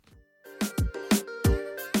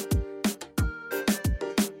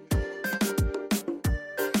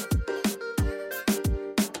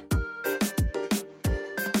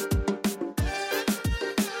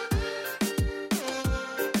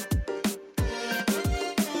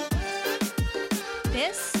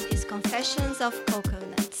This is Confessions of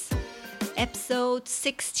Coconuts, episode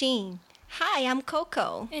 16. Hi, I'm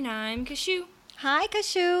Coco. And I'm Kashu. Hi,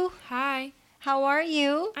 Kashu. Hi. How are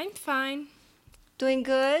you? I'm fine. Doing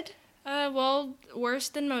good? Well, worse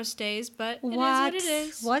than most days, but it is what it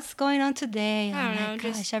is. What's going on today? I don't oh know, my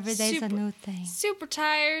gosh, just every day's a new thing. Super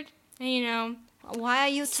tired, and Why are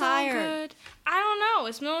you so tired? good. I don't know.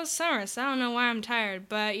 It's middle of summer, so I don't know why I'm tired,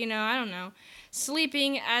 but I don't know.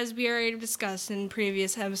 Sleeping, as we already discussed in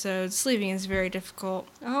previous episodes, sleeping is very difficult.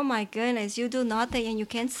 Oh my goodness, you do nothing and you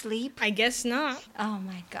can't sleep? I guess not. Oh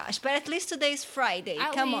my gosh, but at least today's Friday.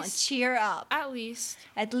 Come on, cheer up. At least.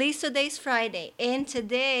 At least today's Friday. And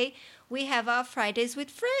today we have our Fridays with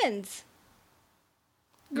friends.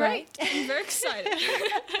 Great. Right? I'm very excited.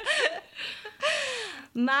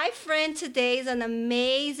 My friend today is an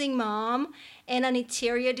amazing mom and an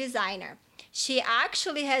interior designer. She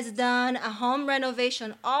actually has done a home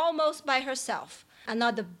renovation almost by herself.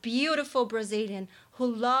 Another beautiful Brazilian who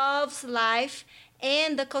loves life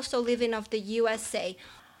and the coastal living of the USA.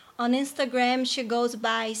 On Instagram, she goes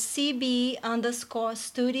by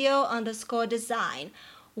CB_studio_design.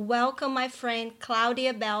 Welcome, my friend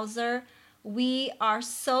Claudia Belzer. We are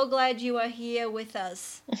so glad you are here with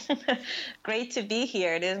us. Great to be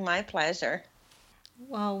here. It is my pleasure.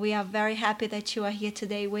 Well, we are very happy that you are here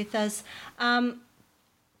today with us.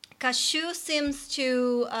 Kashu seems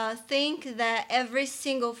to think that every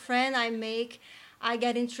single friend I make, I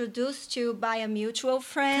get introduced to by a mutual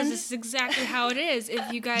friend. Because this is exactly how it is.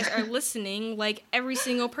 If you guys are listening, like every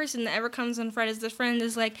single person that ever comes on Fridays the Friend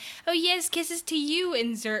is like, oh yes, kisses to you,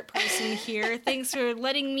 insert person here. Thanks for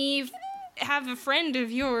letting me have a friend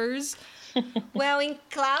of yours. Well, in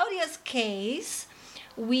Claudia's case,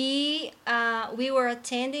 we were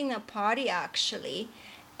attending a party actually,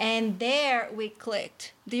 and there we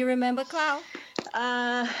clicked. Do you remember, Clau?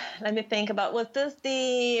 Let me think about. Was this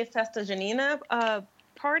the Festa Junina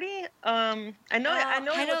party? I know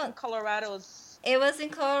it was in Colorado's. It was in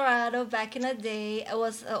Colorado back in the day. It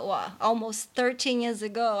was almost 13 years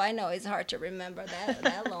ago. I know it's hard to remember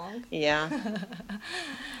that long. Yeah.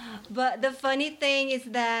 But the funny thing is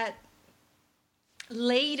that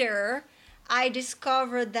later I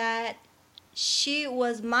discovered that she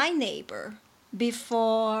was my neighbor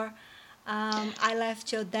before I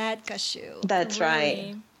left your dad, Kashu. That's Really?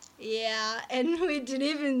 right. Yeah, and we didn't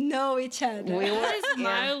even know each other. That is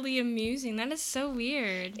mildly amusing. That is so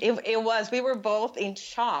weird. It was. We were both in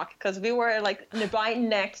shock because we were like right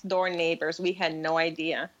next door neighbors. We had no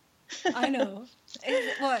idea. I know.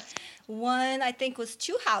 One, I think, was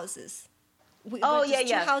two houses. Two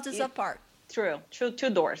houses apart. True. Two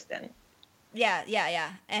doors then.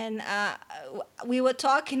 Yeah. And we were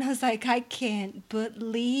talking. I was like, I can't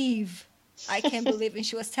believe. And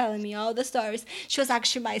she was telling me all the stories. She was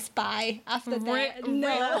actually my spy after that.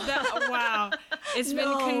 Wow. It's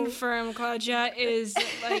been confirmed. Claudia is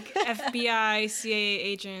like FBI, CIA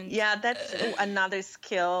agent. Yeah, that's another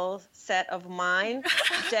skill set of mine.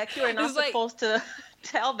 Jack, you are not supposed to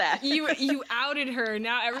tell that. You outed her.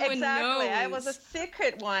 Now everyone knows. Exactly. I was a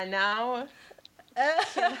secret one. Now I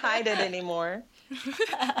can't hide it anymore.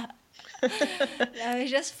 It's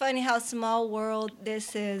just funny how small world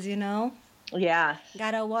this is, Yeah.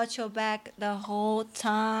 Gotta watch your back the whole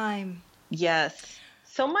time. Yes.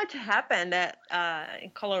 So much happened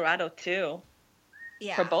in Colorado too.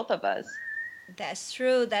 Yeah. For both of us. That's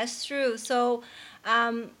true. So,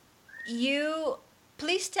 you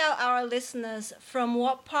please tell our listeners from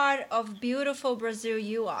what part of beautiful Brazil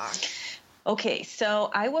you are. Okay,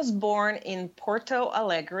 so I was born in Porto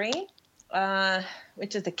Alegre,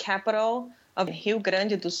 which is the capital of Rio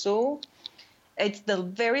Grande do Sul. It's the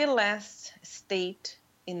very last state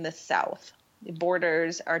in the south. It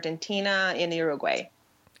borders Argentina and Uruguay.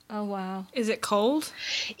 Oh, wow. Is it cold?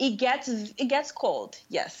 It gets cold,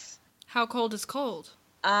 yes. How cold is cold?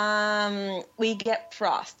 We get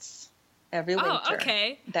frosts every winter. Oh,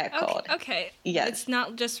 okay. That cold. Okay. Yes. It's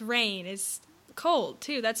not just rain. It's cold,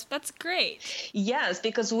 too. That's great. Yes,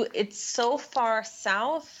 because it's so far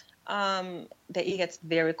south that it gets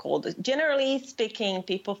very cold. Generally speaking,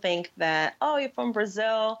 people think that, oh, you're from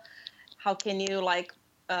Brazil. How can you like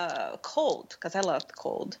cold? Because I love the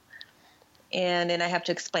cold. And then I have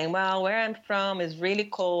to explain, well, where I'm from is really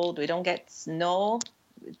cold. We don't get snow.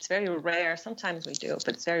 It's very rare. Sometimes we do,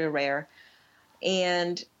 but it's very rare.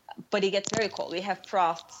 But it gets very cold. We have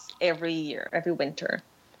frosts every year, every winter.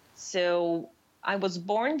 So I was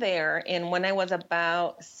born there. And when I was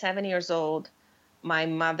about 7 years old, my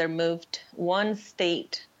mother moved one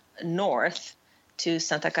state north to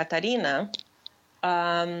Santa Catarina,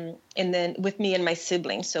 and then with me and my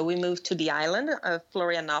siblings. So we moved to the island of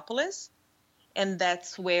Florianopolis. and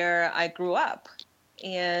that's where I grew up.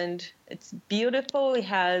 And it's beautiful. It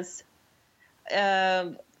has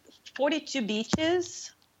um, 42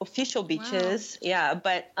 beaches, official beaches, yeah,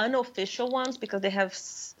 but unofficial ones because they have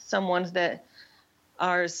some ones that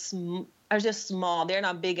are are just small. They're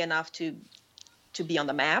not big enough to be on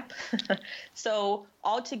the map. So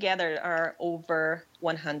altogether are over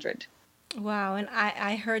 100. Wow, and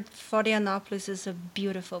I heard Florianopolis is a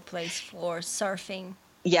beautiful place for surfing.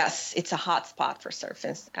 Yes, it's a hot spot for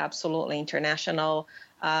surfing. Absolutely international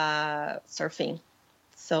surfing.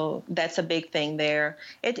 So that's a big thing there.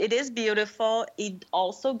 It is beautiful. It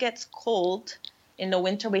also gets cold. In the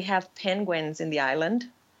winter, we have penguins in the island.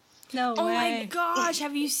 No Oh my way. gosh,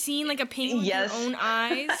 have you seen like a penguin with Yes. your own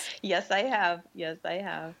eyes? Yes, I have. Yes, I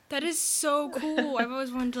have. That is so cool. I've always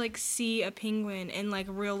wanted to like see a penguin in like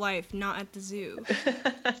real life, not at the zoo.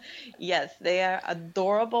 Yes, they are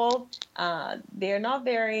adorable. They're not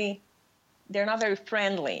very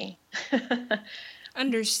friendly.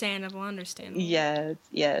 Understandable. Yes,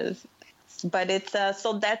 yes. But it's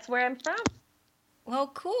so that's where I'm from. Well,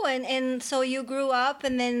 cool. And so you grew up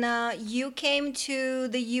and then you came to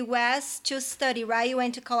the US to study, right? You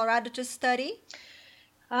went to Colorado to study?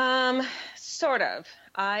 Sort of.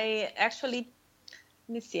 I actually,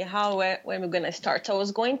 let me see when we're gonna start. So I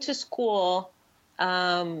was going to school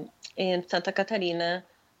in Santa Catarina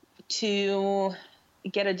to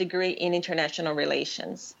get a degree in international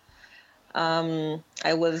relations.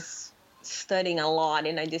 I was studying a lot,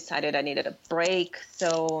 and I decided I needed a break.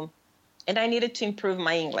 And I needed to improve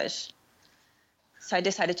my English. So I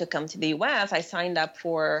decided to come to the US. I signed up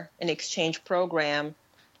for an exchange program,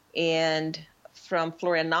 and from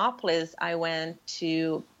Florianopolis, I went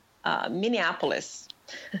to Minneapolis,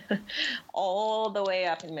 all the way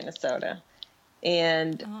up in Minnesota.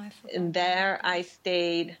 And there I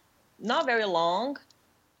stayed not very long.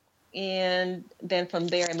 And then from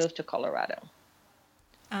there, I moved to Colorado.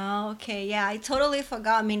 Oh, okay. Yeah, I totally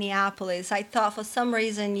forgot Minneapolis. I thought for some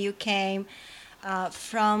reason you came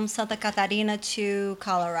from Santa Catarina to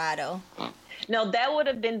Colorado. No, that would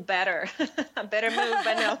have been better. A better move,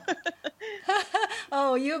 but no.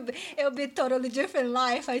 Oh, it'll be totally different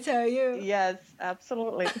life, I tell you. Yes,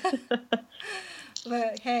 absolutely.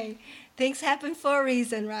 But hey, things happen for a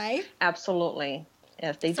reason, right? Absolutely.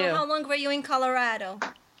 Yes, they do. So how long were you in Colorado?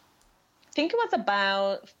 I think it was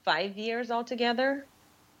about 5 years altogether.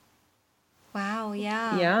 Wow,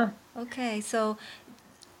 yeah. Yeah. Okay, so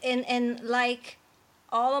and like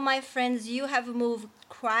all of my friends, you have moved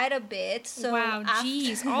quite a bit. So wow,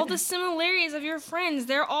 geez, all the similarities of your friends,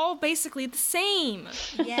 they're all basically the same.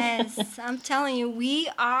 Yes, I'm telling you, we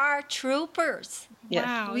are troopers. Yes.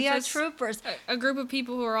 Wow, We so are it's troopers. a group of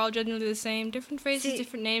people who are all generally the same, different faces, See-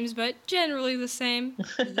 different names, but generally the same.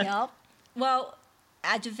 Yep. Well,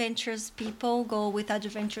 adventurous people go with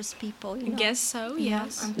adventurous people. You know? Guess so, Yeah,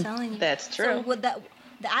 yes. I'm telling you. That's true. So with that,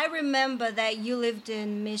 I remember that you lived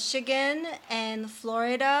in Michigan and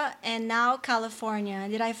Florida and now California.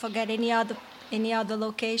 Did I forget any other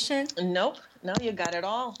location? Nope. No, you got it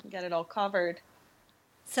all. You got it all covered.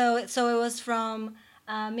 So it was from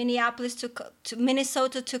Minneapolis to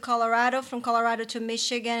Minnesota to Colorado, from Colorado to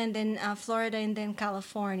Michigan, and then Florida, and then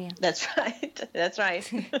California. That's right. That's right.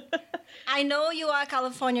 I know you are a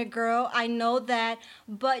California girl. I know that.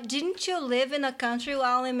 But didn't you live in a country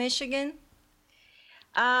while in Michigan?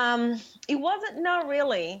 It wasn't, not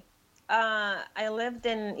really. I lived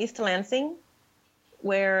in East Lansing,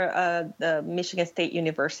 where the Michigan State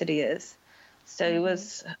University is. So it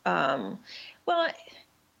was, well,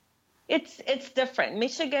 it's different.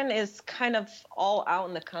 Michigan is kind of all out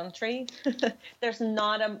in the country. There's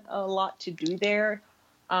not a lot to do there.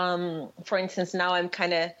 For instance, now I'm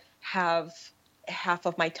kind of have half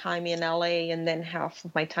of my time in LA and then half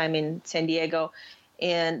of my time in San Diego.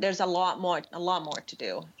 And there's a lot more to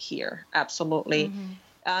do here. Absolutely.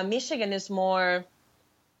 Michigan is more,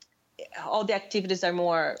 all the activities are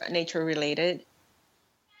more nature related,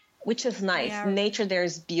 which is nice. Yeah. Nature there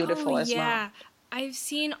is beautiful as well. I've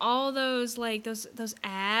seen all those like those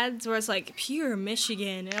ads where it's like pure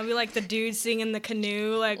Michigan, and it'll be like the dude singing the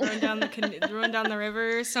canoe, like rowing down the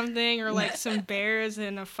river or something, or like some bears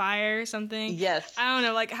in a fire or something. Yes. I don't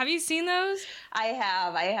know. Like, have you seen those? I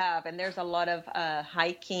have, and there's a lot of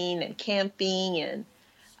hiking and camping and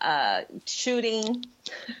shooting.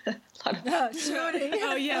 Shooting.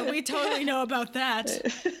 Oh yeah, we totally know about that.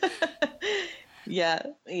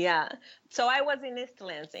 Yeah. So I was in East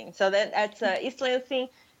Lansing. So that's East Lansing.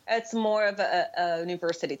 It's more of a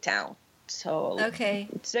university town. So Okay.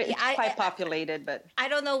 it's Yeah, quite populated, but I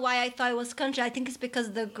don't know why I thought it was country. I think it's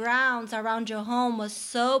because the grounds around your home was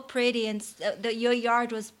so pretty and your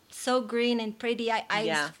yard was so green and pretty.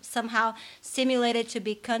 yeah. Somehow simulated to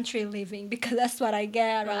be country living because that's what I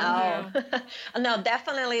get around here. Oh, no,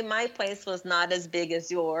 definitely my place was not as big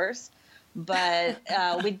as yours, but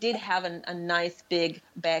we did have a nice big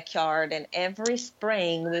backyard, and every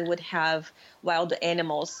spring we would have wild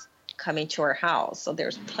animals coming to our house. So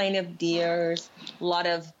there's plenty of deers, a lot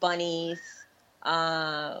of bunnies,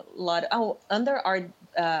 under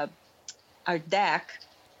our deck,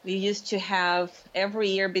 we used to have every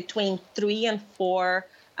year between 3 and 4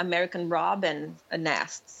 American robin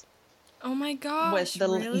nests Oh my with gosh, the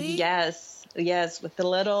really? yes, with the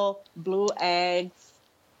little blue eggs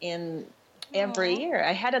in every Aw. year.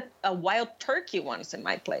 I had a wild turkey once in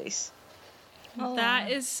my place. Oh, That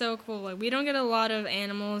wow. is so cool. Like we don't get a lot of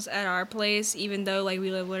animals at our place, even though like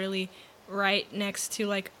we live literally right next to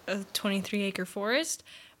like a 23-acre forest.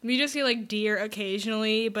 We just get like deer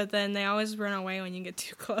occasionally, but then they always run away when you get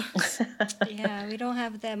too close. Yeah, we don't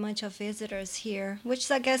have that much of visitors here, which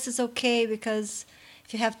I guess is okay because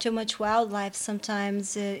if you have too much wildlife,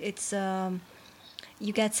 sometimes it's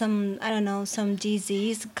you get some, I don't know, some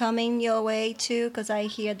disease coming your way too. Because I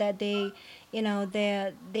hear that they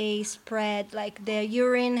spread like their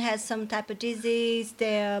urine has some type of disease.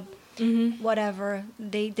 Their whatever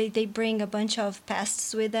they bring a bunch of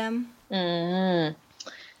pests with them. Mm,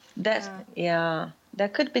 that Yeah. yeah,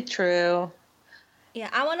 that could be true. Yeah,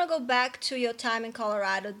 I want to go back to your time in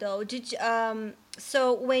Colorado, though.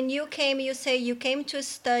 So when you came, you say you came to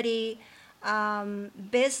study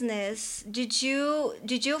business. Did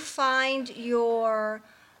you find your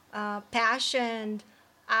passion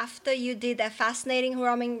after you did that fascinating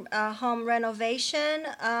home renovation,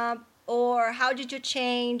 or how did you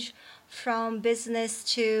change from business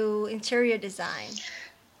to interior design?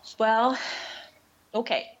 Well,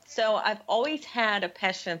 okay. So I've always had a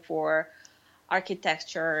passion for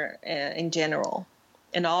architecture in general,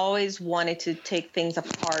 and always wanted to take things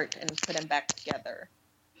apart and put them back together.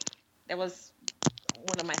 That was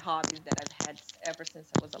one of my hobbies that I've had ever since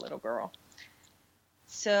I was a little girl.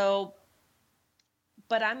 So,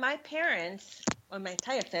 but my parents, or my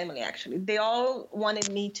entire family actually, they all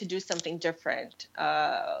wanted me to do something different.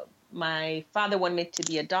 My father wanted me to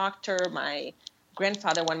be a doctor. My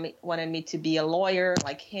grandfather wanted me to be a lawyer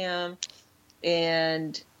like him.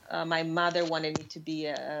 And my mother wanted me to be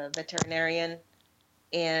a veterinarian.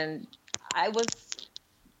 And I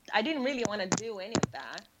didn't really want to do any of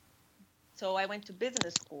that. So I went to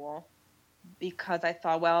business school because I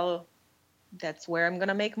thought, well, that's where I'm going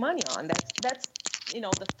to make money on. That's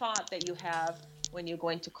the thought that you have when you're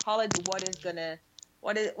going to college. What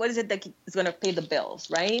is it that is going to pay the bills,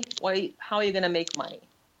 right? How are you going to make money?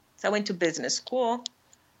 So I went to business school.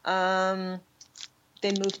 Then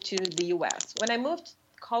moved to the U.S. When I moved to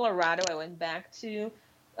Colorado, I went back to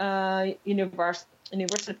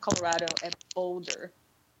University of Colorado at Boulder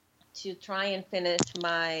to try and finish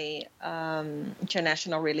my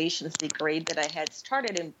international relations degree that I had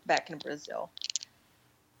started back in Brazil.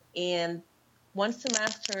 And one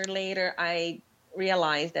semester later, I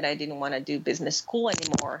realized that I didn't want to do business school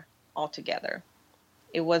anymore altogether.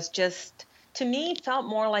 It was just, to me, it felt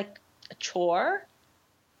more like a chore.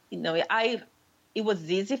 It was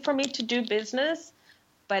easy for me to do business,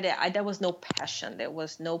 but there was no passion. There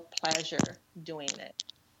was no pleasure doing it.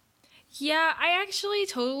 Yeah, I actually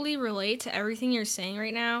totally relate to everything you're saying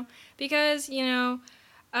right now because,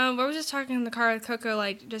 I was just talking in the car with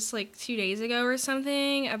Coco just 2 days ago or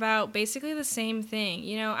something about basically the same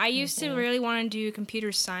thing. I used to really want to do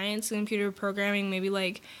computer science, computer programming, maybe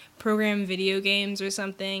program video games or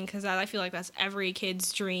something because I feel like that's every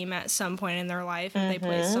kid's dream at some point in their life if they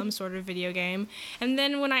play some sort of video game. And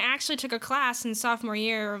then when I actually took a class in sophomore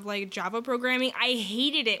year of Java programming, I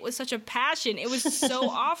hated it with such a passion. It was so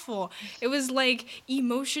awful. It was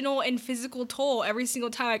emotional and physical toll every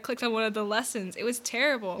single time I clicked on one of the lessons. It was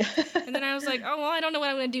terrible. And then I was like, oh, well, I don't know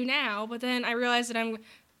what I'm going to do now. But then I realized that I'm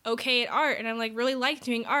okay at art and I'm really like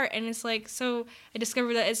doing art, and it's so I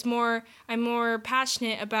discovered that I'm more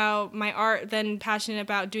passionate about my art than passionate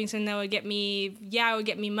about doing something that would get me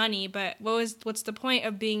money, but what's the point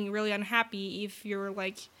of being really unhappy if you're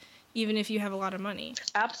even if you have a lot of money?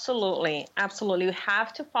 Absolutely. You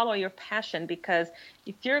have to follow your passion, because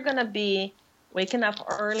if you're going to be waking up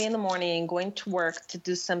early in the morning and going to work to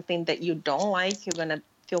do something that you don't like, you're going to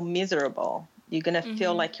feel miserable. You're going to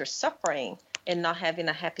feel like you're suffering and not having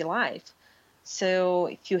a happy life. So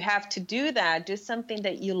if you have to do that, do something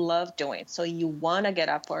that you love doing. So you want to get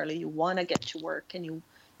up early, you want to get to work, and you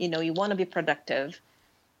want to be productive.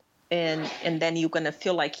 and then you're going to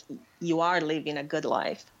feel like you are living a good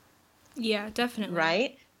life. Yeah, definitely.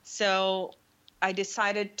 Right? So I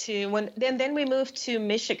decided to then we moved to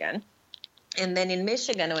Michigan. And then in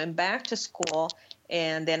Michigan I went back to school,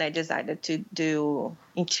 and then I decided to do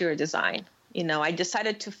interior design. I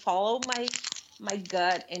decided to follow my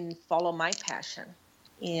gut and follow my passion.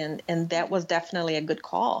 And that was definitely a good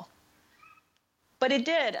call. But it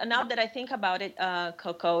did. And now that I think about it,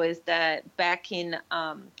 Coco, is that back in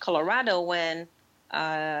Colorado when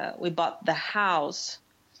we bought the house,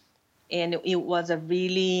 and it was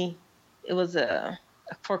a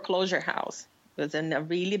foreclosure house. It was in a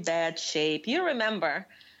really bad shape. You remember?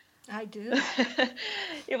 I do.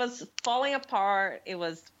 It was falling apart. It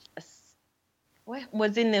was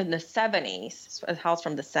in the 70s. A house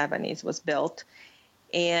from the 70s was built,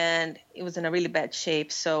 and it was in a really bad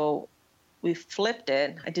shape. So we flipped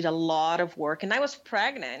it. I did a lot of work, and I was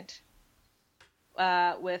pregnant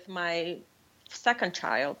with my second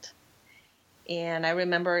child. And I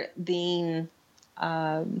remember being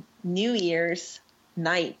New Year's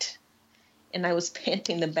night, and I was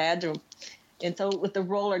painting the bedroom. And so with the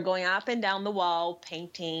roller going up and down the wall,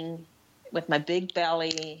 painting with my big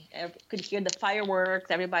belly, I could hear the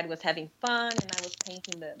fireworks. Everybody was having fun, and I was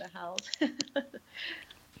painting the house.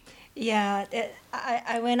 Yeah,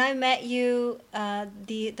 when I met you,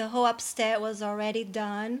 the whole upstairs was already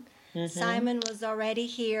done. Simon was already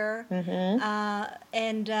here,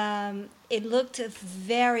 and it looked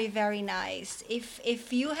very, very nice.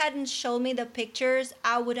 If you hadn't shown me the pictures,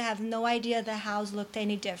 I would have no idea the house looked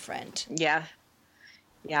any different. Yeah.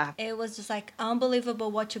 It was just like unbelievable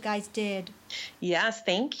what you guys did. Yes,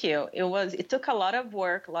 thank you. It took a lot of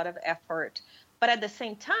work, a lot of effort, but at the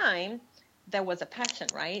same time, there was a passion,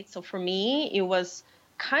 right? So for me, it was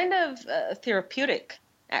kind of therapeutic,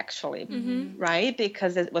 actually, right?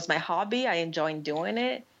 Because it was my hobby. I enjoyed doing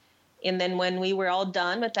it. And then when we were all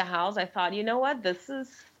done with the house, I thought, you know what?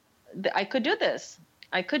 I could do this.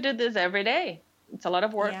 I could do this every day. It's a lot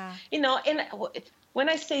of work. Yeah. And when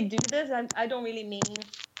I say do this, I don't really mean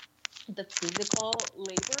the physical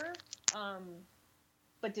labor,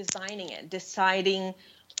 but designing it, deciding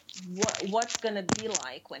what's going to be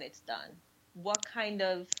like when it's done. What kind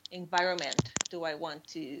of environment do I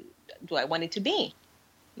want it to be?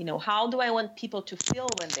 How do I want people to feel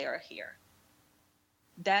when they are here?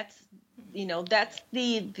 That's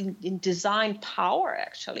the design power,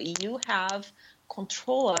 actually. You have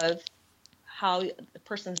control of how the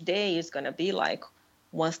person's day is going to be like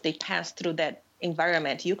once they pass through that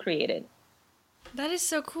environment you created. That is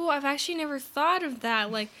so cool. I've actually never thought of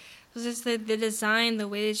that. Like, just the design, the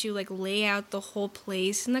way that you like lay out the whole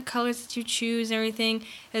place and the colors that you choose and everything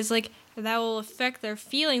is like that will affect their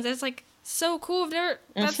feelings. That's like so cool. Wow.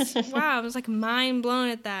 I was like mind blown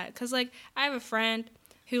at that. Cause like I have a friend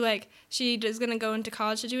who like she is gonna go into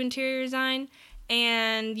college to do interior design,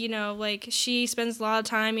 and like she spends a lot of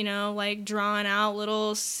time like drawing out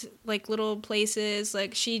little places.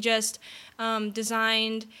 Like she just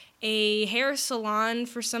designed a hair salon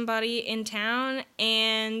for somebody in town,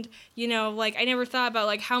 and like I never thought about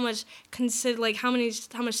like how much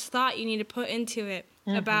thought you need to put into it,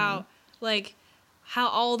 about like how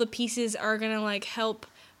all the pieces are gonna like help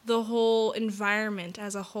the whole environment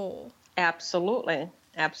as a whole. Absolutely.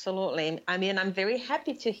 I mean, I'm very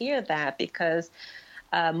happy to hear that, because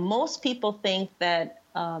most people think that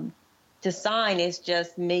design is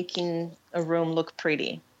just making a room look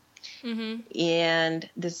pretty. And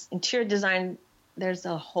this interior design, there's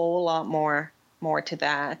a whole lot more to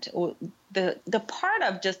that. The part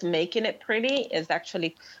of just making it pretty is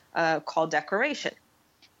actually called decoration.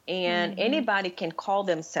 And anybody can call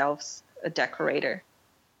themselves a decorator.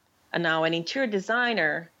 And now an interior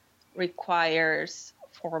designer requires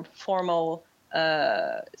formal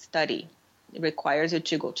study. It requires you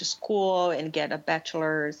to go to school and get a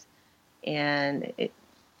bachelor's, and it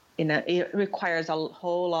requires a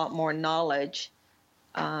whole lot more knowledge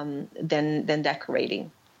than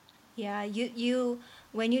decorating. Yeah, you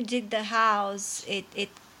when you did the house, it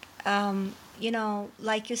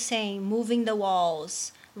like you're saying, moving the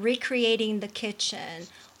walls, recreating the kitchen,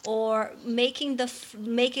 or making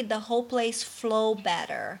the whole place flow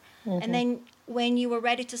better. And then when you were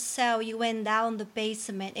ready to sell, you went down the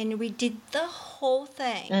basement and redid the whole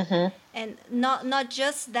thing. And not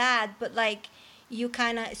just that, but like you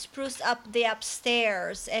kind of spruced up the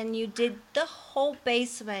upstairs, and you did the whole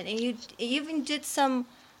basement, and you even did some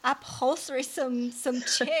upholstery, some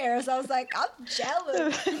chairs. I was like, I'm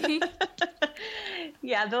jealous.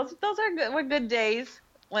 Yeah, those were good days.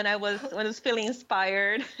 when I was feeling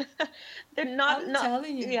inspired. They're not I'm not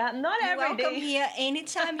telling you. yeah, not You're every welcome day. here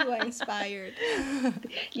anytime you are inspired.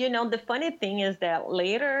 The funny thing is that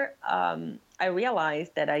later I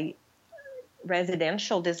realized that I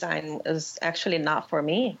residential design is actually not for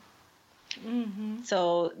me. Mm-hmm.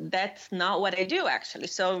 So that's not what I do actually.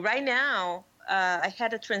 So right now, I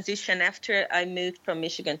had a transition after I moved from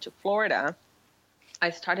Michigan to Florida.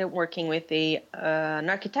 I started working with an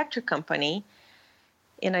architecture company,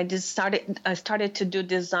 and I started to do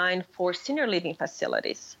design for senior living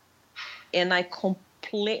facilities, and I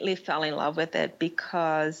completely fell in love with it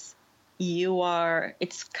because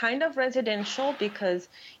it's kind of residential because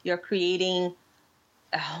you're creating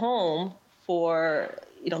a home for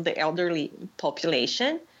the elderly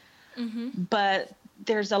population, but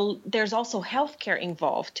there's also healthcare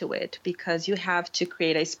involved to it because you have to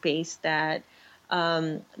create a space that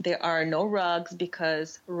there are no rugs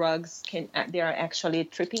because rugs they are actually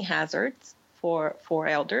tripping hazards for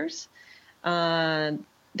elders.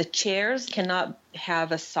 The chairs cannot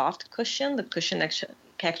have a soft cushion. The cushion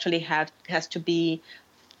actually has to be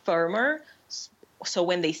firmer. So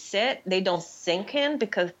when they sit, they don't sink in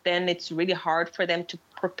because then it's really hard for them to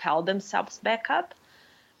propel themselves back up.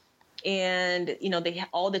 And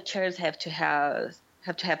all the chairs have to have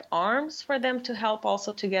arms for them to help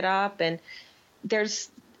also to get up. And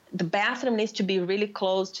the bathroom needs to be really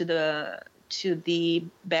close to the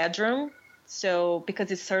bedroom. So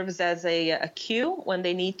because it serves as a queue when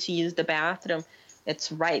they need to use the bathroom,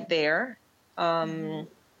 it's right there. So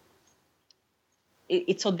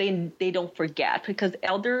they don't forget, because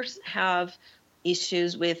elders have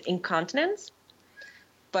issues with incontinence.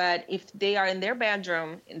 But if they are in their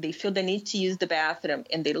bedroom and they feel the need to use the bathroom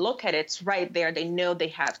and they look at it, it's right there. They know they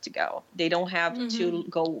have to go. They don't have to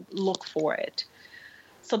go look for it.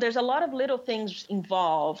 So there's a lot of little things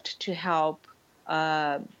involved to help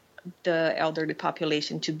the elderly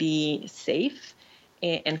population to be safe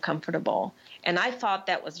and comfortable. And I thought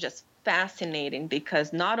that was just fascinating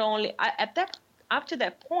because not only up to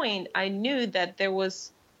that point, I knew that there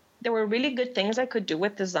were really good things I could do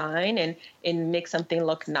with design and make something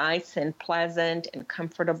look nice and pleasant and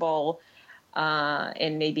comfortable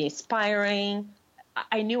and maybe inspiring.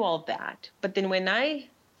 I knew all that. But then when I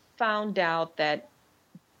found out that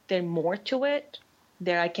there's more to it,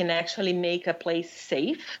 that I can actually make a place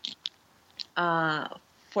safe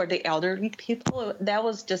for the elderly people, that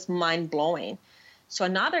was just mind-blowing. So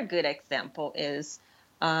another good example is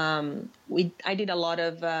I did a lot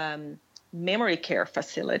of memory care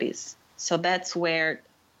facilities. So that's where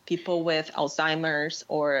people with Alzheimer's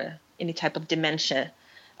or any type of dementia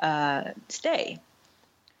stay.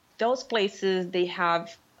 Those places, they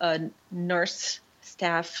have a nurse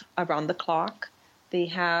staff around the clock.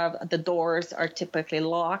 The doors are typically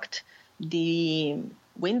locked. The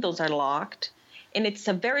windows are locked. And it's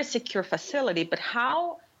a very secure facility. But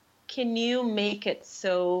how can you make it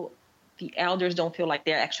so the elders don't feel like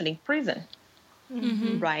they're actually in prison?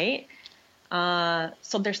 Right?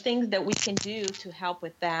 So there's things that we can do to help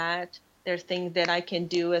with that. There's things that I can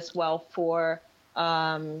do as well to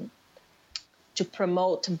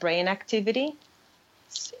promote brain activity,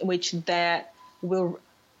 which that will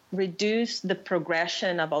reduce the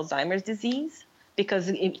progression of Alzheimer's disease because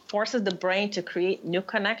it forces the brain to create new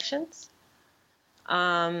connections.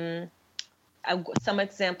 Some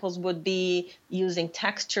examples would be using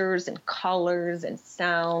textures and colors and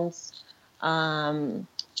sounds.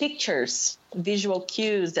 Pictures, visual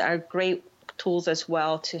cues are great tools as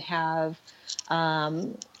well to have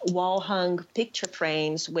wall-hung picture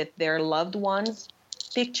frames with their loved ones'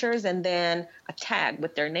 pictures and then a tag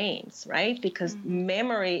with their names, right? Because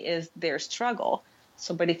memory is their struggle.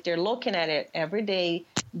 So, but if they're looking at it every day,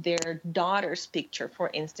 their daughter's picture, for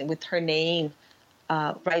instance, with her name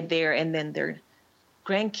right there, and then their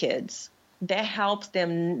grandkids, that helps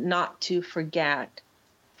them not to forget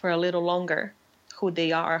for a little longer who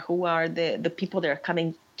they are, who are the people that are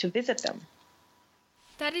coming to visit them.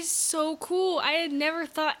 That is so cool. I had never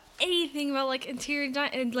thought anything about interior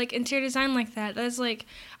design like that. That's I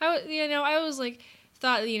was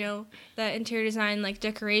thought that interior design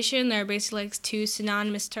decoration, they're basically two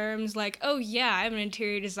synonymous terms. Oh yeah, I'm an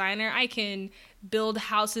interior designer. I can build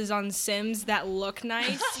houses on Sims that look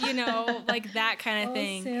nice, that kind of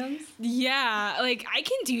thing. Sims? Yeah, I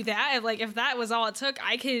can do that. If that was all it took,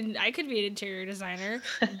 I could be an interior designer.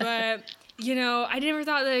 But I never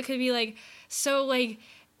thought that it could be so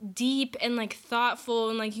deep and thoughtful,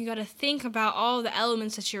 and you got to think about all the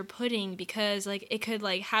elements that you're putting, because it could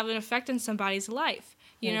have an effect on somebody's life.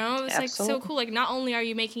 It's so cool. Not only are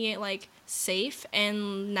you making it safe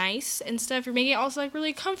and nice and stuff. You're making it also like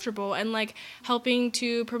really comfortable and like helping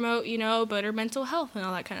to promote, you know, better mental health and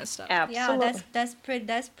all that kind of stuff. Yeah, Absolutely.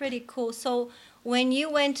 that's pretty cool. So when you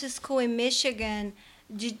went to school in Michigan,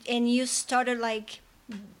 and you started like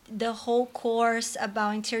the whole course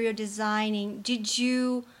about interior designing, did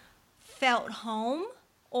you felt home,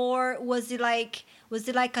 or was it like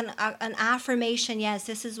an affirmation? Yes,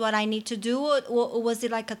 this is what I need to do, or was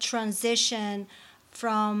it like a transition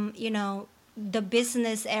from, you know, the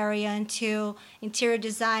business area into interior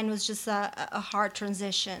design was just a hard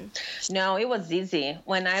transition? No, it was easy.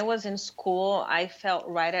 When I was in school, I felt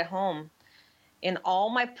right at home. In all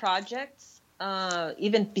my projects,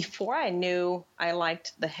 even before I knew I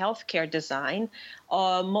liked the healthcare design,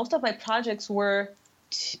 most of my projects were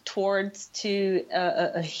towards to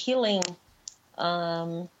a healing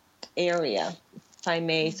area, if I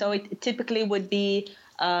may. So it typically would be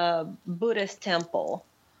a Buddhist temple,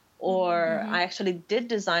 or I actually did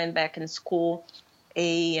design back in school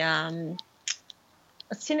a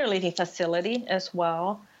senior living facility as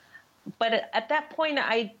well. But at that point,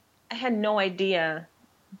 I had no idea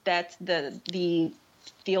that the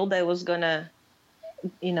field I was gonna,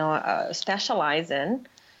 specialize in,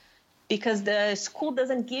 because the school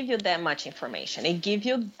doesn't give you that much information. It gives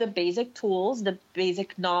you the basic tools, the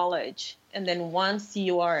basic knowledge, and then once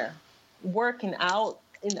you are working out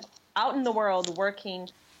in the world, working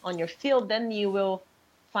on your field, then you will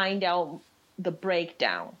find out the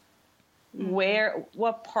breakdown,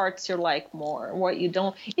 what parts you like more, what you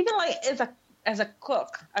don't. Even like as a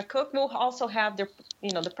cook will also have their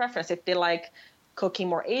the preference if they like cooking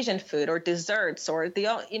more Asian food or desserts, or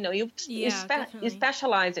you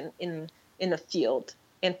specialize in a field.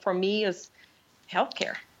 And for me, is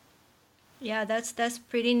healthcare. Yeah, that's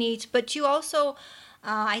pretty neat. But you also,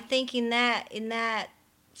 I think in that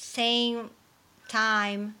same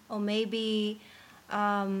time, or maybe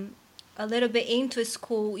a little bit into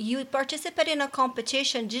school, you participated in a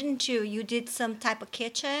competition, didn't you? You did some type of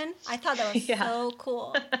kitchen. I thought that was Yeah. so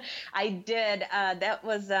cool. I did. That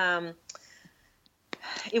was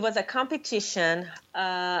it was a competition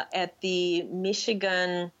at the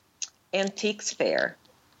Michigan Antiques Fair.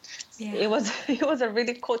 Yeah. It was a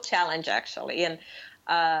really cool challenge, actually, and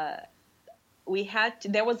there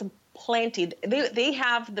was plenty. They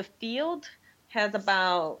have, the field has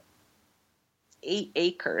about 8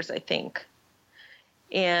 acres, I think,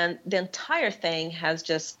 and the entire thing has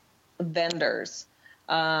just vendors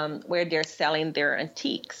where they're selling their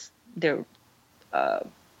antiques. They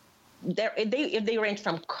range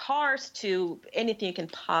from cars to anything you can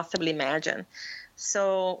possibly imagine.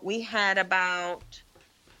 So we had about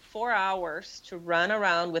 4 hours to run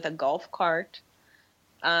around with a golf cart,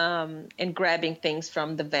 and grabbing things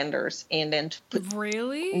from the vendors, and then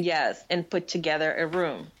Really? yes, and put together a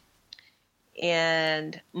room.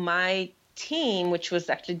 And my team, which was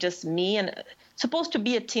actually just me, and supposed to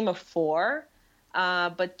be a team of 4,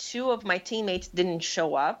 but 2 of my teammates didn't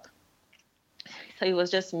show up. So it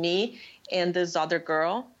was just me and this other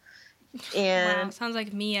girl. And Wow, sounds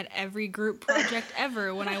like me at every group project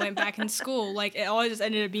ever when I went back in school. Like, it always just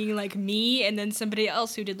ended up being like me and then somebody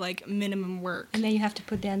else who did like minimum work. And then you have to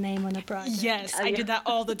put their name on the project. Yes, I did that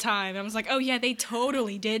all the time. I was like, oh yeah, they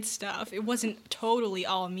totally did stuff. It wasn't totally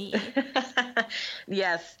all me.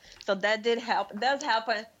 yes, so that did help. Does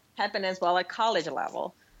happen as well at college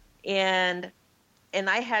level, and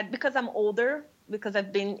I had, because I'm older, because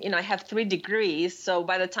I've been, I have 3 degrees. So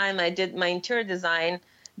by the time I did my interior design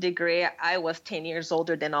degree, I was 10 years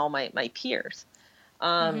older than all my peers,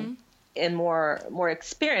 and more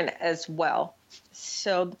experienced as well.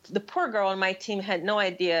 So the poor girl on my team had no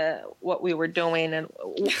idea what we were doing and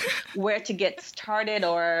where to get started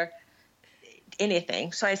or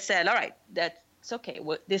anything. So I said, all right, that's okay.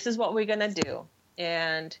 This is what we're going to do.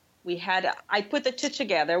 And I put the 2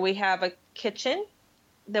 together. We have a kitchen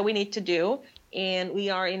that we need to do, and we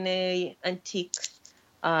are in a antique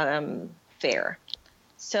fair.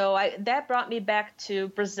 So that brought me back to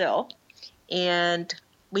Brazil, and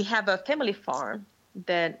we have a family farm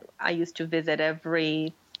that I used to visit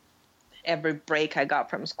every break I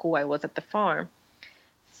got from school. I was at the farm.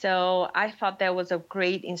 So I thought that was a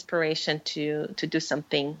great inspiration to do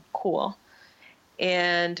something cool.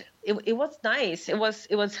 And it was nice. It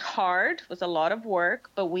was hard. It was a lot of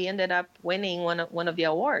work, but we ended up winning one of the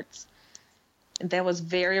awards. And that was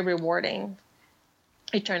very rewarding.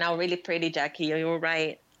 It turned out really pretty, Jackie. You were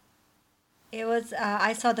right. It was.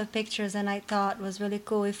 I saw the pictures and I thought it was really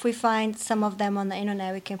cool. If we find some of them on the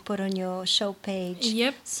internet, we can put on your show page.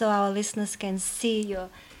 Yep. So our listeners can see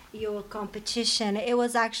your competition. It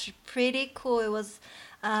was actually pretty cool. It was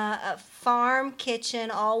a farm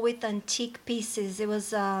kitchen, all with antique pieces. It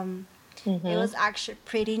was actually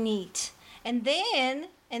pretty neat. And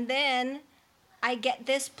then I get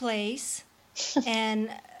this place, and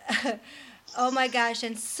oh my gosh!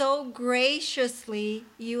 And so graciously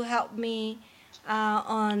you helped me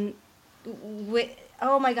on with.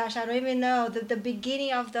 Oh my gosh! I don't even know. The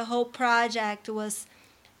beginning of the whole project was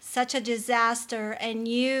such a disaster, and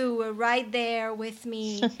you were right there with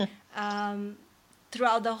me um,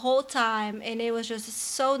 throughout the whole time, and it was just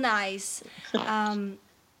so nice. Um,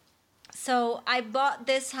 so I bought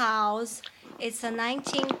this house. It's a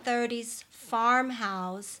 1930s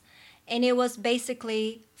farmhouse, and it was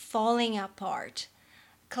basically falling apart.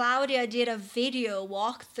 Claudia did a video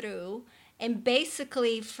walkthrough, and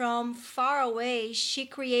basically from far away, she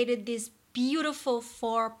created this beautiful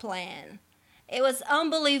floor plan. It was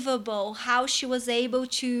unbelievable how she was able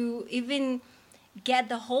to even get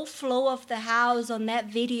the whole flow of the house on that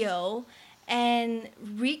video and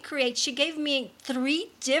recreate. She gave me 3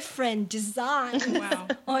 different designs Wow.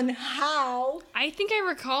 on how. I think I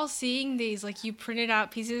recall seeing these, like you printed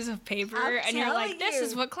out pieces of paper and you're like, this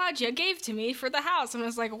is what Claudia gave to me for the house. And I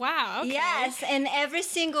was like, wow, okay. Yes, and every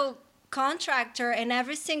single contractor and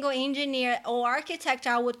every single engineer or architect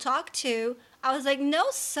I would talk to, I was like, no,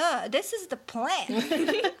 sir, this is the plan.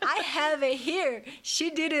 I have it here. She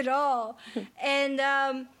did it all. And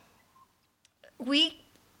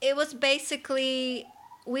it was basically,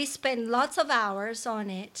 we spent lots of hours on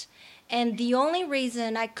it. And the only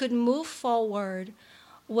reason I could move forward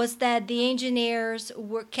was that the engineers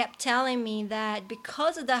kept telling me that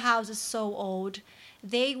because the house is so old,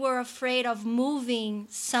 they were afraid of moving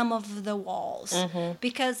some of the walls.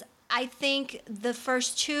 Because I think the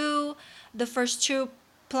first two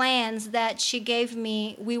plans that she gave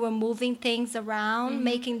me, we were moving things around,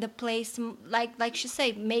 making the place like she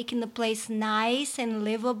said, making the place nice and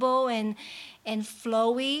livable and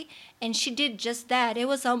flowy, and she did just that. It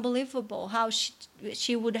was unbelievable how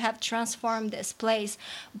she would have transformed this place.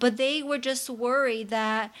 But they were just worried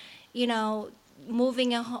that, moving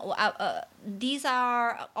these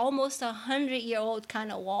are almost 100-year-old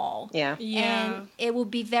kind of wall. Yeah. And it would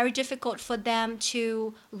be very difficult for them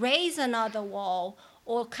to raise another wall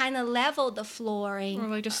or kind of level the flooring. Or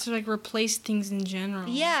like just to like replace things in general.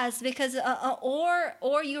 Yes, because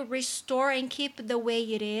or you restore and keep it the way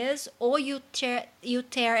it is, or you tear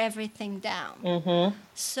everything down.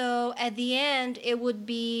 So at the end, it would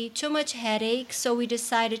be too much headache. So we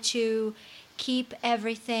decided to keep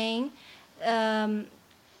everything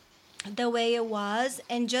the way it was,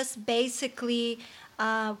 and just basically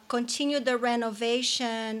continue the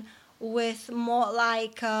renovation with more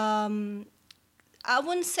like I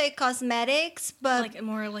wouldn't say cosmetics, but like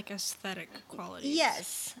more like aesthetic quality.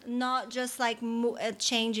 yes, not just like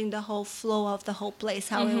changing the whole flow of the whole place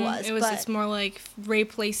how it was. It's more like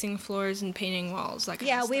replacing floors and painting walls. That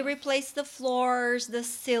kind of We stuff. replaced the floors, the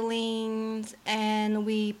ceilings, and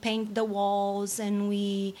we paint the walls, and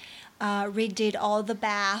we redid all the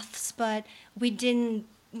baths, but we didn't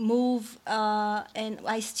move. And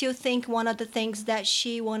I still think one of the things that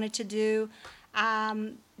she wanted to do,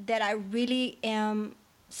 that I really am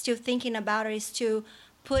still thinking about it, is to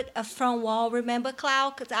put a front wall. Remember,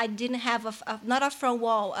 Cloud? Because I didn't have not a front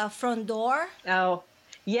wall, a front door. Oh,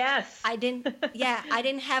 yes. I didn't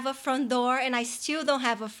have a front door, and I still don't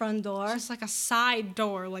have a front door. Just like a side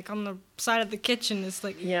door, like on the side of the kitchen. It's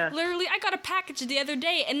like, literally, I got a package the other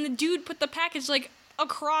day, and the dude put the package like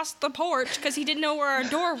across the porch because he didn't know where our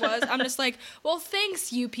door was. I'm just like, well,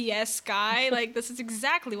 thanks, UPS guy. Like, this is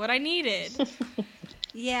exactly what I needed.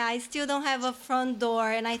 Yeah, I still don't have a front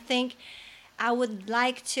door, and I think I would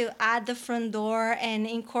like to add the front door and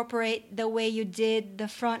incorporate the way you did the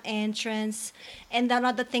front entrance. And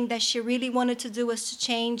another thing that she really wanted to do was to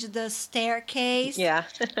change the staircase. Yeah.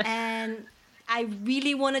 And I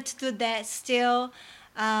really wanted to do that still.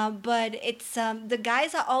 But it's the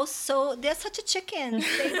guys are also, they're such a chickens.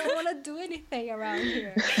 They don't want to do anything around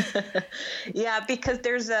here. Yeah, because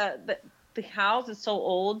there's the house is so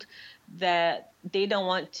old that they don't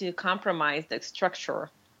want to compromise the structure.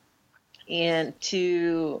 And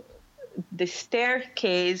the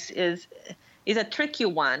staircase is a tricky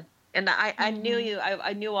one. And I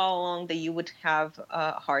knew all along that you would have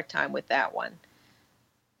a hard time with that one.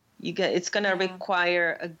 It's going to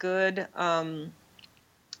require a good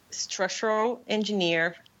structural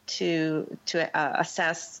engineer to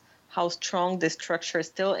assess how strong the structure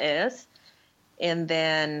still is, and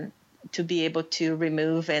then to be able to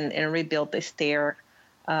remove and rebuild the stair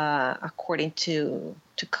according to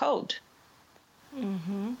code.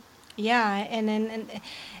 Yeah,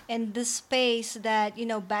 and the space that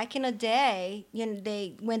back in the day,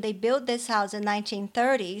 they when they built this house in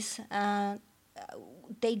 1930s,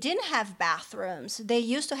 they didn't have bathrooms. They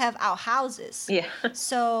used to have outhouses. Yeah.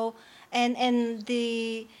 So and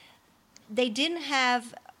they didn't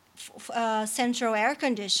have central air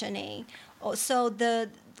conditioning. So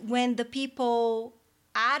when the people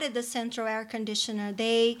added the central air conditioner,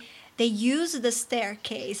 they use the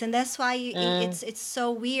staircase, and that's why it's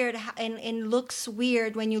so weird and looks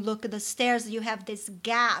weird when you look at the stairs. You have this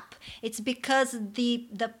gap. It's because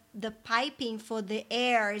the piping for the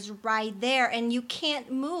air is right there, and you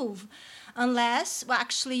can't move unless, well,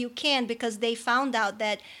 actually you can, because they found out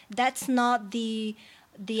that that's not the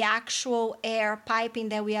actual air piping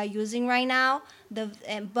that we are using right now.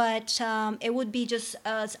 But it would be just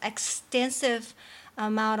an extensive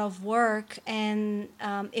amount of work, and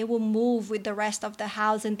it will move with the rest of the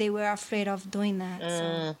house, and they were afraid of doing that.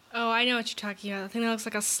 So. Oh, I know what you're talking about. I think that looks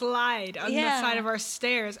like a slide on the Yeah. side of our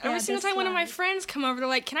stairs. Yeah, Every single the time one of my slide. friends come over, they're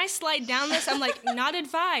like, "Can I slide down this?" I'm like, "Not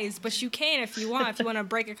advised, but you can if you want. If you want to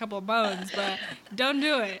break a couple of bones, but don't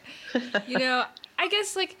do it." I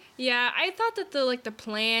guess I thought that the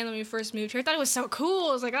plan when we first moved here, I thought it was so cool.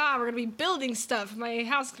 I was like, we're gonna be building stuff. My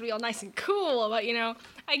house is gonna be all nice and cool. But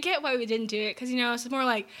I get why we didn't do it, because it's more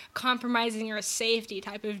like compromising or a safety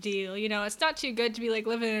type of deal. It's not too good to be like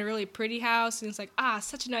living in a really pretty house and it's like,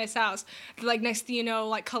 such a nice house. Like next thing you know,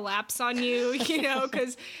 like collapse on you,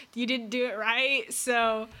 because you didn't do it right.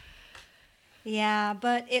 So. Yeah,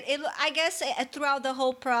 but I guess throughout the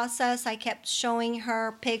whole process, I kept showing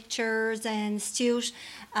her pictures and still,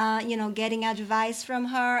 getting advice from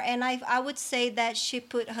her. And I would say that she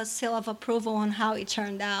put her seal of approval on how it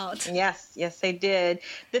turned out. Yes, they did.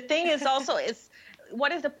 The thing is also is,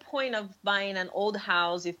 what is the point of buying an old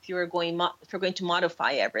house if you're going to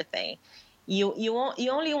modify everything? You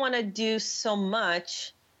only want to do so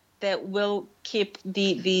much that will keep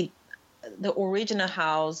the original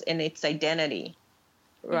house and its identity,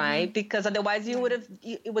 right? Mm-hmm. Because otherwise it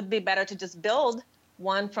would be better to just build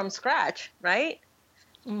one from scratch, right?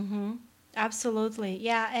 Mm-hmm. Absolutely.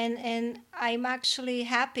 Yeah, and I'm actually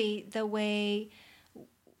happy the way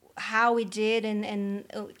how we did, and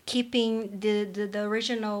keeping the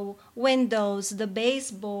original windows, the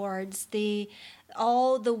baseboards,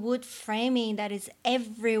 all the wood framing that is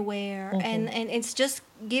everywhere. Mm-hmm. and it's just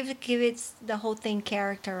give it the whole thing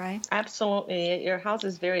character, right? Absolutely. Your house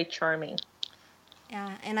is very charming.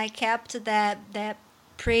 Yeah, and I kept that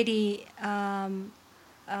pretty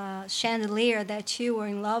chandelier that you were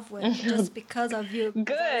in love with just because of you.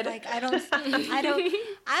 Good. Like I don't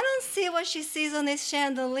see what she sees on this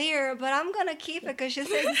chandelier, but I'm gonna keep it because she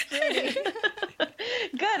says it's pretty.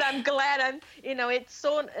 Good. I'm glad. It's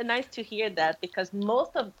so nice to hear that, because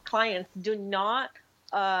most of clients do not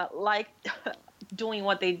like doing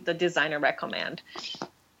what the designer recommend,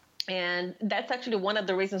 and that's actually one of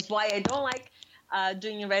the reasons why I don't like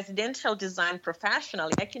doing residential design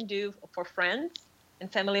professionally. I can do for friends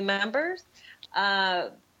and family members,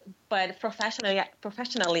 but professionally,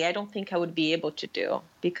 I don't think I would be able to do,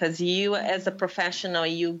 because you, as a professional,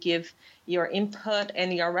 you give your input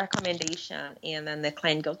and your recommendation, and then the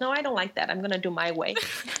client goes, "No, I don't like that. I'm going to do my way."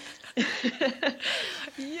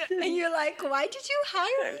 Yeah. And you're like, "Why did you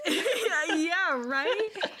hire me?" Yeah, right?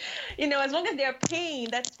 As long as they're paying,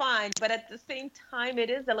 that's fine. But at the same time, it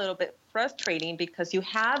is a little bit frustrating, because you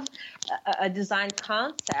have a design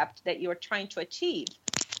concept that you're trying to achieve.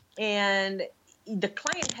 And the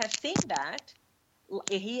client has seen that.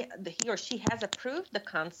 He or she has approved the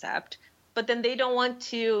concept, but then they don't want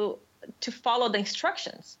to follow the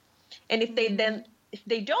instructions. And if they don't,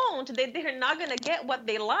 they're not going to get what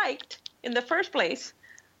they liked in the first place.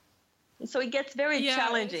 So it gets very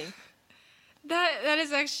challenging. That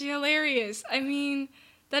is actually hilarious. I mean,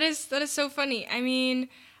 that is so funny. I mean,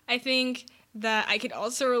 I think that I could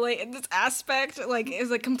also relate in this aspect,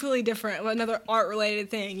 is completely different, another art related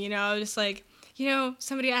thing, just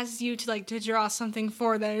somebody asks you to draw something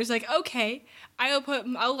for them. It's like, okay,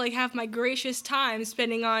 I'll have my gracious time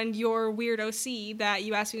spending on your weird OC that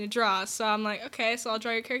you asked me to draw. So I'm like, okay, so I'll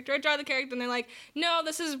draw your character. I draw the character, and they're like, no,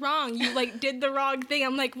 this is wrong. You did the wrong thing.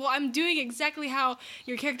 I'm like, well, I'm doing exactly how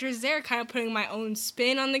your character is there, kind of putting my own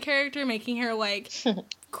spin on the character, making her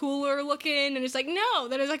cooler looking. And it's like, no.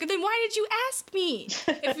 Then it's like, then why did you ask me?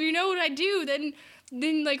 If you know what I do, then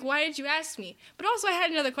why did you ask me? But also, I had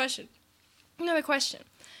another question.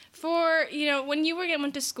 For, when you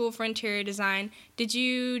went to school for interior design, did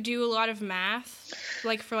you do a lot of math,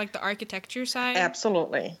 for the architecture side?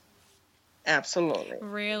 Absolutely. Absolutely.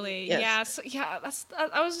 Really? Yes. Yeah. So yeah,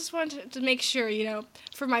 I was just wanting to make sure,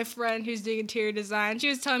 for my friend who's doing interior design, she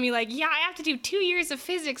was telling me like, yeah, I have to do 2 years of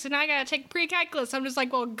physics and I gotta take pre-calculus. I'm just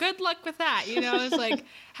like, well, good luck with that. It's like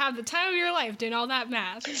have the time of your life doing all that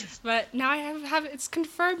math. But now I have it's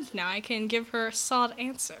confirmed now. I can give her a solid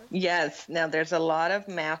answer. Yes. Now there's a lot of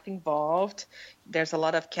math involved. There's a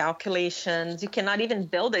lot of calculations. You cannot even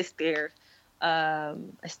build a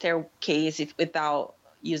staircase without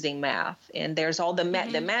using math. And there's all the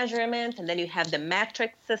the measurement, and then you have the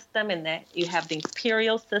metric system, and then you have the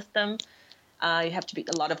imperial system. You have to be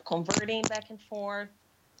a lot of converting back and forth.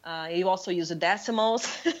 You also use the decimals.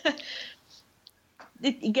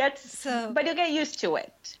 It gets, but you get used to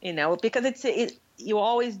it, because you're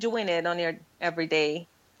always doing it on your everyday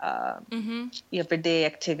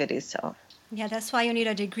activities. So. Yeah, that's why you need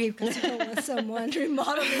a degree, because you don't want someone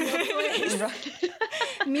remodeling a place. Right.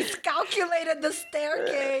 Miscalculated the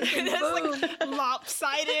staircase. And That's boom. like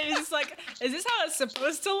lopsided. It's like, is this how it's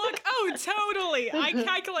supposed to look? Oh, totally. I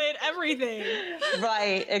calculated everything.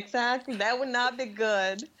 Right, exactly. That would not be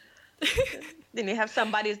good. Then you have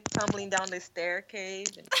somebody tumbling down the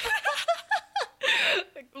staircase.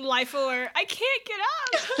 Life alert. I can't get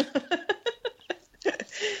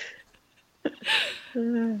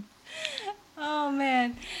up. Oh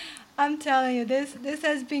man, I'm telling you, this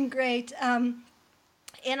has been great. And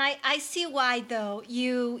I see why though.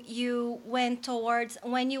 You went towards,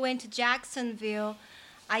 when you went to Jacksonville,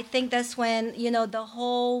 I think that's when the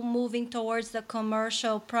whole moving towards the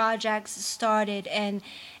commercial projects started, and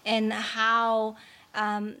how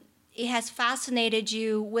it has fascinated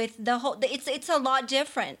you with the whole. It's a lot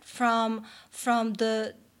different from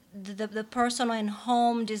the personal and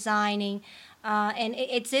home designing, and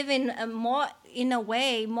it's even more, in a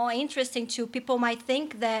way, more interesting to people. Might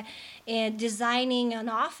think that designing an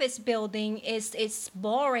office building is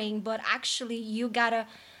boring, but actually you gotta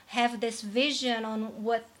have this vision on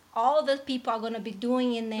what all the people are going to be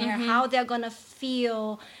doing in there, how they're going to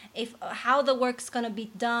feel, how the work's going to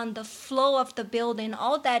be done, the flow of the building.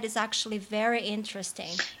 All that is actually very interesting.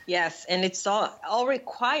 Yes, and it's all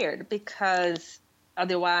required, because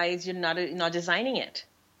otherwise you're not designing it.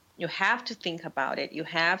 You have to think about it. You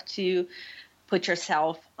have to put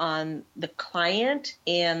yourself on the client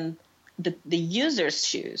and the user's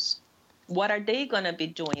shoes. What are they going to be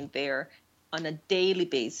doing there on a daily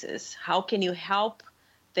basis? How can you help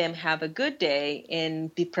them have a good day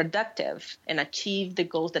and be productive and achieve the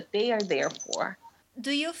goals that they are there for?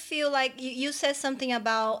 Do you feel like you said something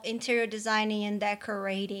about interior designing and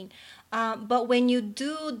decorating, but when you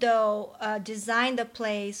do though design the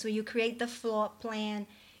place, when you create the floor plan,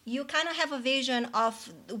 you kind of have a vision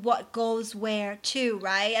of what goes where too,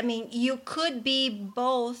 right? I mean, you could be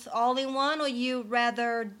both all in one, or you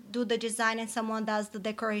rather do the design and someone does the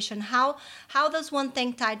decoration. How does one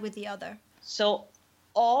thing tie with the other? So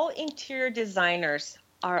all interior designers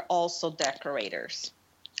are also decorators.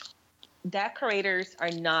 Decorators are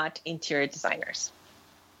not interior designers.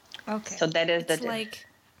 Okay. So that is It's like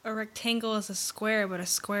a rectangle is a square, but a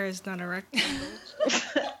square is not a rectangle.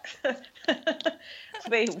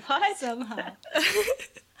 Wait, what? Somehow.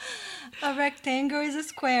 A rectangle is a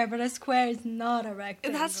square, but a square is not a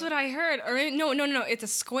rectangle. That's what I heard. Or no. It's a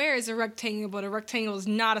square is a rectangle, but a rectangle is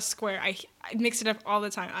not a square. I mix it up all the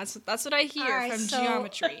time. That's what I hear from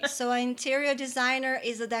geometry. So an interior designer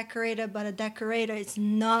is a decorator, but a decorator is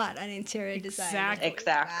not an interior designer.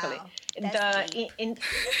 Exactly. Wow.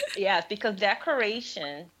 Yes, because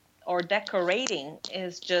decoration or decorating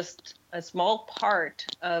is just a small part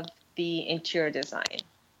of the interior design.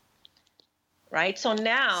 Right. So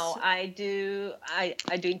now I do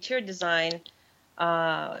interior design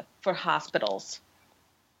for hospitals.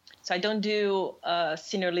 So I don't do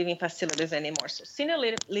senior living facilities anymore. So senior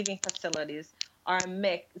living facilities are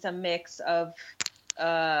a mix of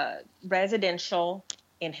residential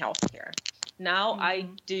and healthcare. Now I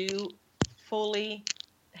do fully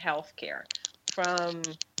healthcare, from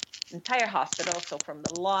entire hospital, so from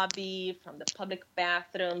the lobby, from the public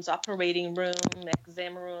bathrooms, operating room,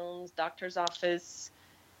 exam rooms, doctor's office,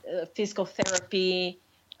 physical therapy,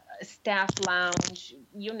 staff lounge,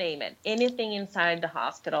 you name it. Anything inside the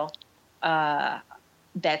hospital,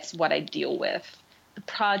 that's what I deal with. The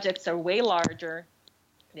projects are way larger.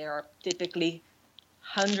 They are typically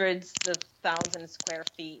hundreds of thousands square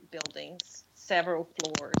feet buildings, several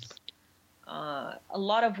floors. A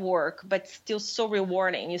lot of work, but still so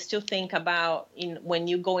rewarding. You still think about when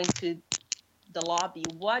you go into the lobby,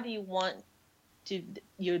 what do you want the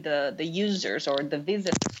users or the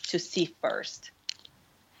visitors to see first?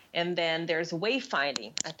 And then there's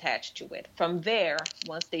wayfinding attached to it. From there,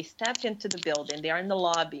 once they step into the building, they are in the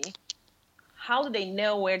lobby. how do they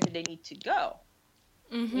know where do they need to go?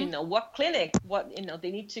 What clinic,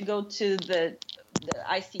 they need to go to the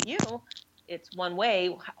ICU. It's one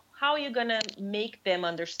way. How are you going to make them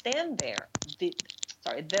understand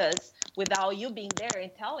this without you being there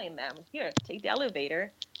and telling them, here, take the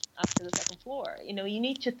elevator up to the second floor. You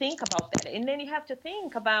need to think about that. And then you have to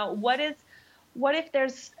think about what if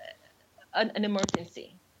there's an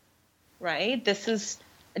emergency, right? This is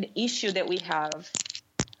an issue that we have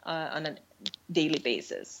on a daily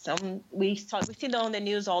basis. We see on the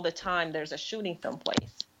news all the time, there's a shooting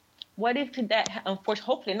someplace. What if that,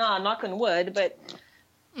 unfortunately, hopefully not, knock on wood, but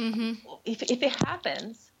if it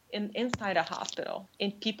happens inside a hospital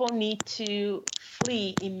and people need to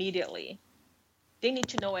flee immediately, they need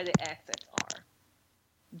to know where the exits are.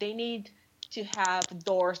 They need to have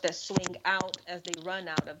doors that swing out as they run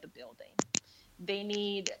out of the building. They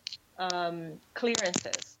need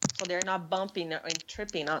clearances so they're not bumping and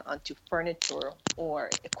tripping onto furniture or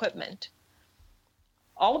equipment.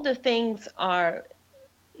 All the things are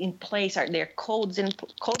in place, are there codes and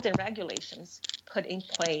regulations put in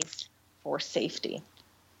place for safety,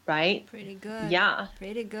 right? Pretty good. Yeah.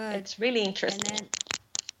 Pretty good. It's really interesting.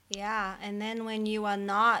 And then when you are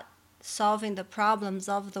not solving the problems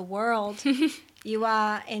of the world, you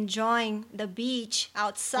are enjoying the beach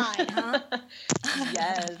outside, huh?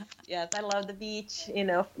 Yes, I love the beach.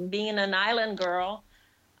 Being an island girl,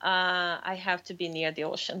 I have to be near the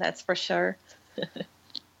ocean, that's for sure.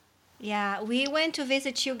 Yeah, we went to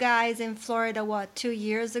visit you guys in Florida 2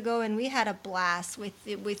 years ago, and we had a blast with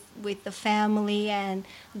the family and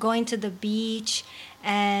going to the beach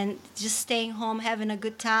and just staying home having a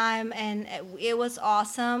good time, and it was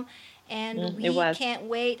awesome. And we can't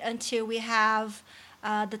wait until we have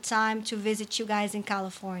the time to visit you guys in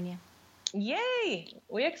California. Yay!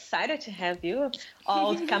 We're excited to have you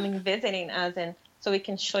all coming visiting us, and so we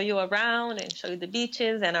can show you around and show you the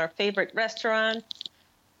beaches and our favorite restaurants.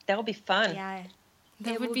 That'll be fun. Yeah.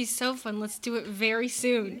 That would be so fun. Let's do it very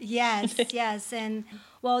soon. Yes, yes. And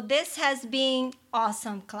well, this has been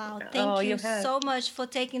awesome, Cloud. Thank you so much for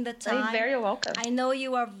taking the time. You're very welcome. I know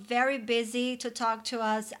you are very busy to talk to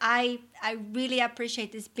us. I really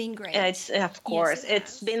appreciate this. It's been great. Of course. Yes,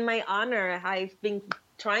 it's been my honor. I've been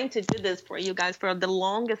trying to do this for you guys for the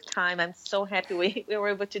longest time. I'm so happy we were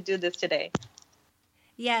able to do this today.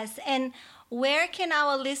 Yes, and where can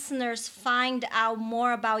our listeners find out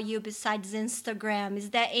more about you besides Instagram? Is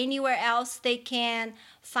there anywhere else they can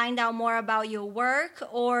find out more about your work,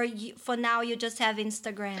 or for now you just have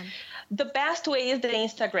Instagram? The best way is the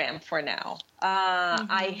Instagram for now.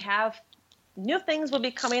 I have new things will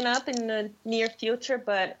be coming up in the near future,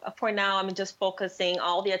 but for now I'm just focusing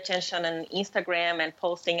all the attention on Instagram and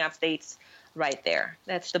posting updates right there.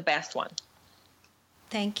 That's the best one.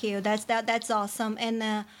 Thank you. That's awesome.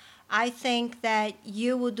 And I think that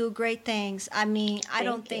you will do great things. I mean,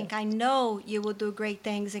 I know you will do great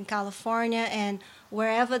things in California and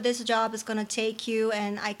wherever this job is going to take you.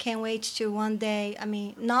 And I can't wait to one day,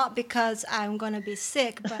 not because I'm going to be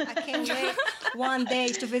sick, but I can't wait one day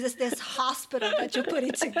to visit this hospital that you're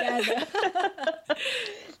putting together.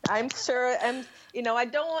 I'm sure. And, I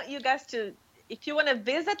don't want you guys to, if you want to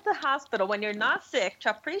visit the hospital when you're not sick to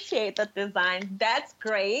appreciate the design, that's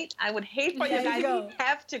great. I would hate for you guys to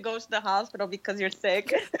have to go to the hospital because you're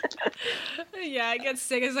sick. Yeah, I get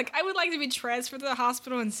sick. It's like, I would like to be transferred to the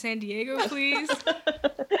hospital in San Diego, please.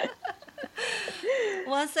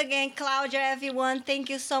 Once again, Claudia, everyone, thank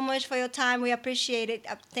you so much for your time. We appreciate it.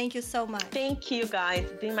 Thank you so much. Thank you, guys.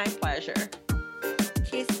 It's been my pleasure.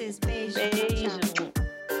 Kisses. Beijos. Beijo.